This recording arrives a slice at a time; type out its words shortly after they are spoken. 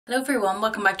Hello everyone,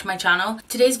 welcome back to my channel.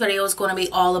 Today's video is going to be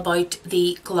all about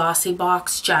the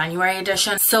Glossybox January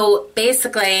edition. So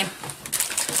basically,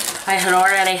 I had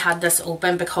already had this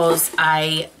open because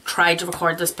I tried to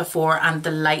record this before and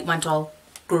the light went all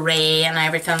grey and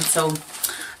everything, so I'm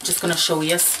just going to show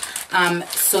you.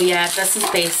 So yeah, this is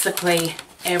basically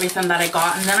everything that I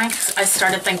got, and then I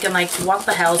started thinking like, what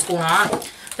the hell is going on?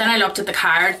 Then I looked at the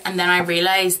card and then I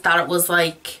realised that it was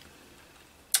like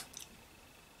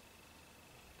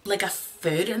a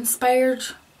food inspired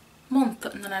month,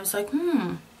 and then I was like,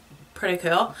 pretty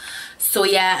cool. So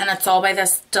yeah, and it's all by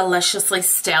this deliciously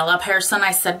Stella person.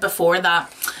 I said before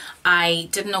that I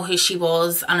didn't know who she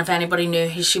was, and if anybody knew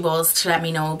who she was to let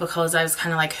me know, because I was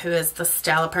kind of like, who is the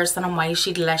Stella person and why is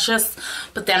she delicious?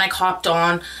 But then I copped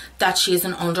on that she's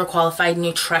an underqualified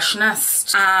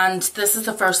nutritionist, and this is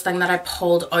the first thing that I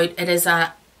pulled out. It is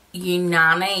a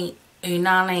Unani,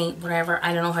 whatever,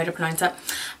 I don't know how to pronounce it,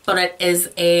 but it is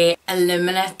a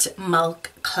Illuminate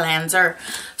milk cleanser.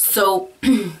 So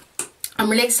I'm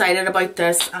really excited about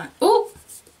this. Oh,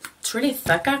 it's really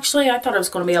thick actually. I thought it was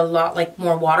going to be a lot like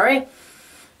more watery.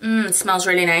 It smells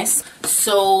really nice.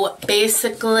 So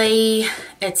basically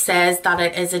it says that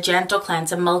it is a gentle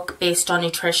cleansing milk based on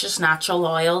nutritious natural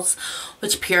oils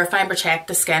which purify and protect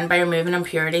the skin by removing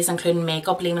impurities including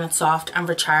makeup, leaving it soft and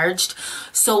recharged.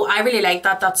 So I really like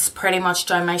that. That's pretty much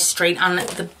down my street, and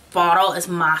the bottle is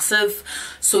massive,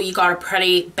 so you got a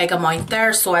pretty big amount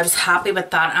there, so I was happy with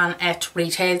that, and it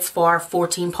retails for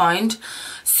 £14.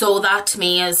 So that to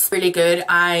me is really good.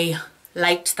 I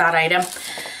liked that item.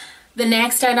 The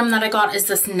next item that I got is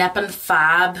this Nip and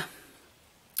Fab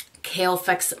Kale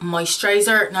Fix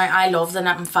Moisturizer. Now I love the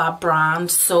Nip and Fab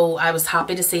brand, so I was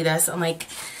happy to see this, and like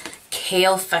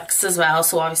Kale Fix as well,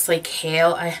 so obviously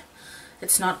kale.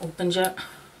 It's not opened yet.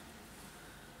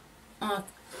 Oh,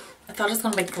 I thought it was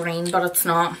going to be green, but it's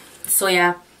not. So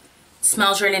yeah, it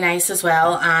smells really nice as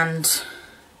well, and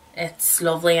it's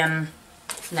lovely and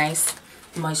nice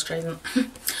moisturising.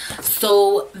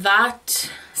 So that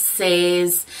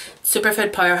says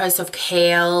superfood powerhouse of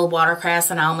kale, watercress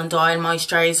and almond oil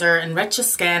moisturizer, enriches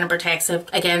skin and protects it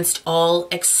against all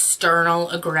external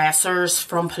aggressors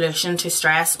from pollution to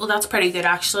stress. Oh, that's pretty good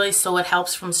actually. So it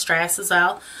helps from stress as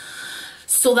well.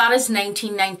 So that is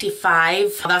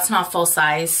 $19.95. That's not full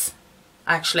size.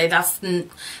 Actually, that's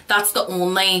the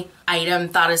only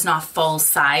item that is not full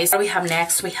size. What do we have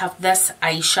next? We have this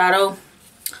eyeshadow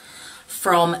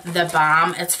from the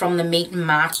Balm. It's from the Meet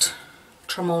Matte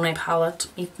Matrimony palette.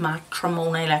 Meet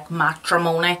Matrimony, like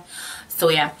matrimony. So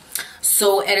yeah,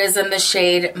 so it is in the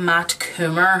shade Matte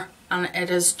Coomer, and it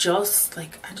is just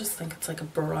like, I just think it's like a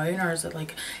brown, or is it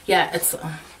like, yeah, it's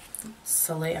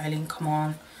silly Eileen, come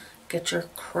on, get your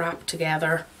crap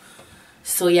together.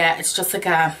 So yeah, it's just like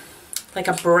a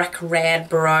brick red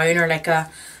brown, or like a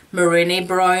maroony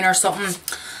brown or something.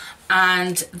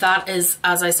 And that is,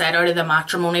 as I said, out of the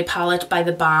Matrimony palette by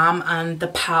the Balm, and the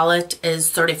palette is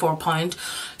 £34.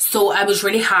 So I was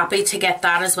really happy to get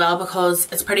that as well, because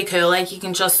it's pretty cool. Like, you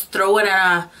can just throw it in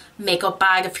a makeup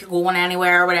bag if you're going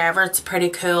anywhere or whatever. It's a pretty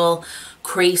cool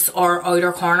crease or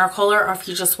outer corner colour, or if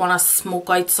you just want to smoke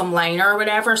out some liner or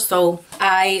whatever. So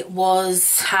I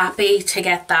was happy to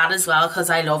get that as well, because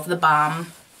I love the Balm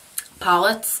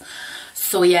palettes.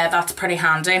 So yeah, that's pretty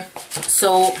handy.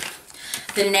 So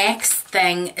the next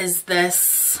thing is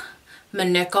this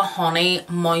Manuka Honey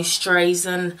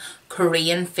Moisturising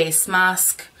Korean Face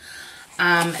Mask.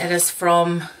 It is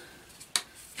from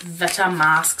Vita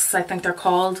Masks, I think they're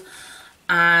called.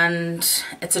 And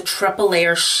it's a triple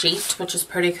layer sheet, which is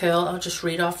pretty cool. I'll just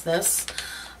read off this.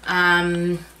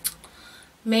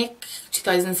 Make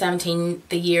 2017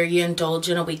 the year you indulge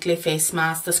in a weekly face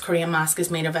mask. This Korean mask is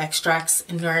made of extracts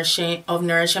of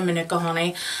nourishing Manuka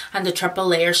honey and the triple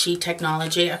layer sheet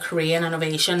technology, a Korean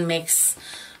innovation, makes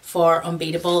for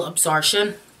unbeatable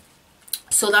absorption.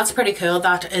 So that's pretty cool.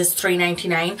 That is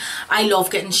 $3.99. I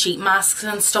love getting sheet masks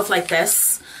and stuff like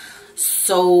this.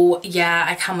 So yeah,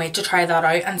 I can't wait to try that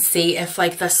out and see if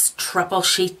like this triple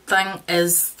sheet thing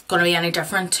is going to be any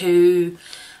different to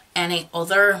any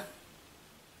other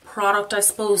product, I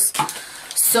suppose.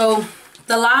 So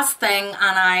the last thing, and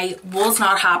I was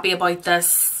not happy about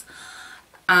this,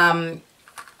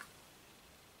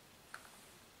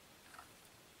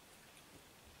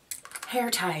 hair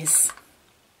ties.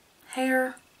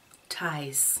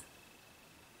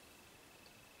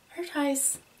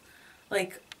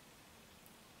 Like,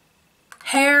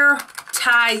 hair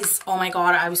ties. Oh my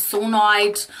god, I was so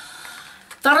annoyed.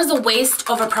 That is a waste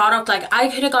of a product. Like, I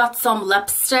could have got some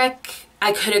lipstick,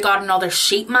 I could have got another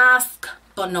sheet mask,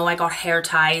 but no, I got hair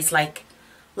ties. Like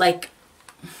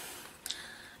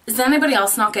Is anybody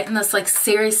else not getting this? Like,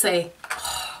 seriously.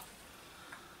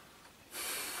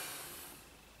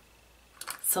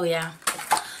 So yeah,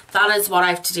 that is what I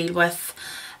have to deal with.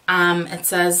 It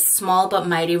says small but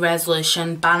mighty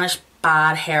resolution, banish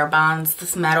bad hair bands.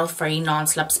 This metal free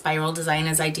non-slip spiral design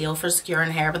is ideal for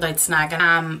securing hair without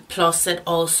snagging. Plus it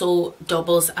also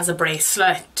doubles as a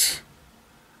bracelet.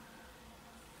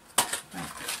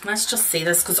 Right, let's just see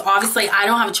this, because obviously I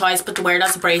don't have a choice but to wear it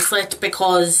as a bracelet,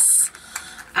 because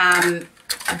I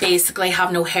basically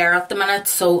have no hair at the minute.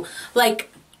 So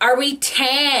like, are we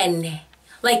 10?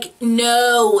 Like,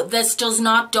 no, this does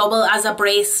not double as a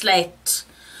bracelet.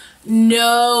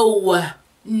 No,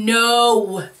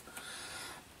 no.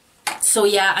 So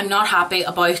yeah, I'm not happy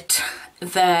about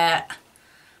the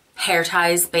hair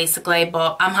ties basically,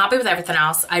 but I'm happy with everything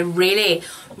else. I really,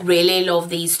 really love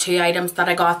these two items that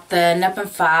I got, the Nip and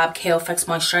Fab Kale Fix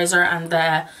Moisturizer and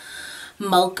the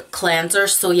Milk Cleanser.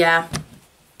 So yeah,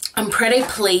 I'm pretty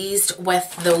pleased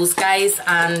with those guys,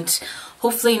 and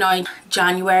hopefully now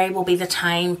January will be the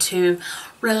time to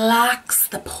relax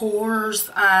the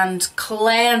pores and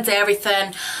cleanse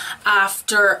everything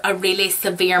after a really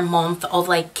severe month of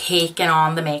like caking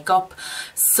on the makeup.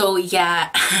 So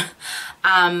yeah,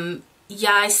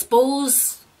 yeah, I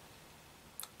suppose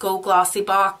go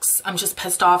Glossybox. I'm just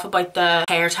pissed off about the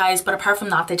hair ties, but apart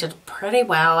from that they did pretty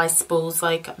well, I suppose.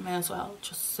 Like, I may as well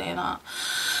just say that.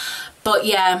 But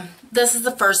yeah, this is the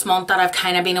first month that I've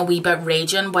kind of been a wee bit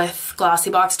raging with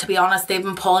Glossybox, to be honest. They've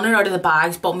been pulling it out of the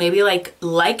bags, but maybe like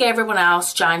everyone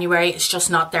else, January is just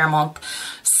not their month.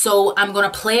 So I'm going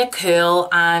to play it cool,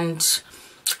 and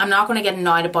I'm not going to get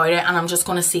annoyed about it, and I'm just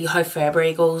going to see how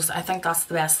February goes. I think that's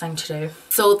the best thing to do.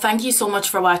 So thank you so much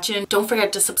for watching. Don't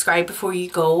forget to subscribe before you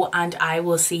go, and I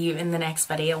will see you in the next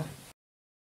video.